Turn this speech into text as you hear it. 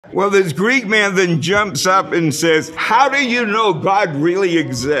Well, this Greek man then jumps up and says, how do you know God really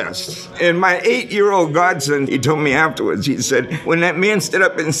exists? And my 8-year-old godson, he told me afterwards, he said, when that man stood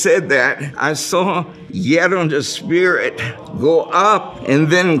up and said that, I saw yet on the Spirit go up and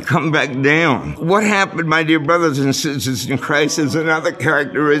then come back down. What happened, my dear brothers and sisters in Christ, is another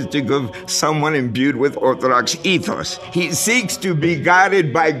characteristic of someone imbued with Orthodox ethos. He seeks to be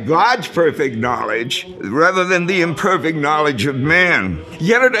guided by God's perfect knowledge rather than the imperfect knowledge of man.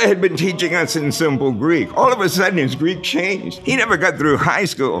 Yerida had been teaching us in simple Greek. All of a sudden, his Greek changed. He never got through high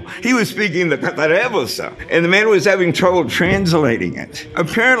school. He was speaking the katarevosa, and the man was having trouble translating it.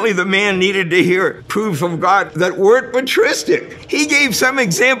 Apparently, the man needed to hear proof of God that weren't patristic. He gave some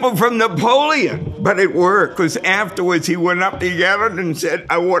example from Napoleon, but it worked, because afterwards he went up to Yerida and said,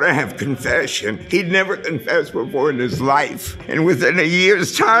 I want to have confession. He'd never confessed before in his life. And within a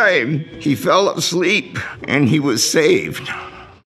year's time, he fell asleep and he was saved.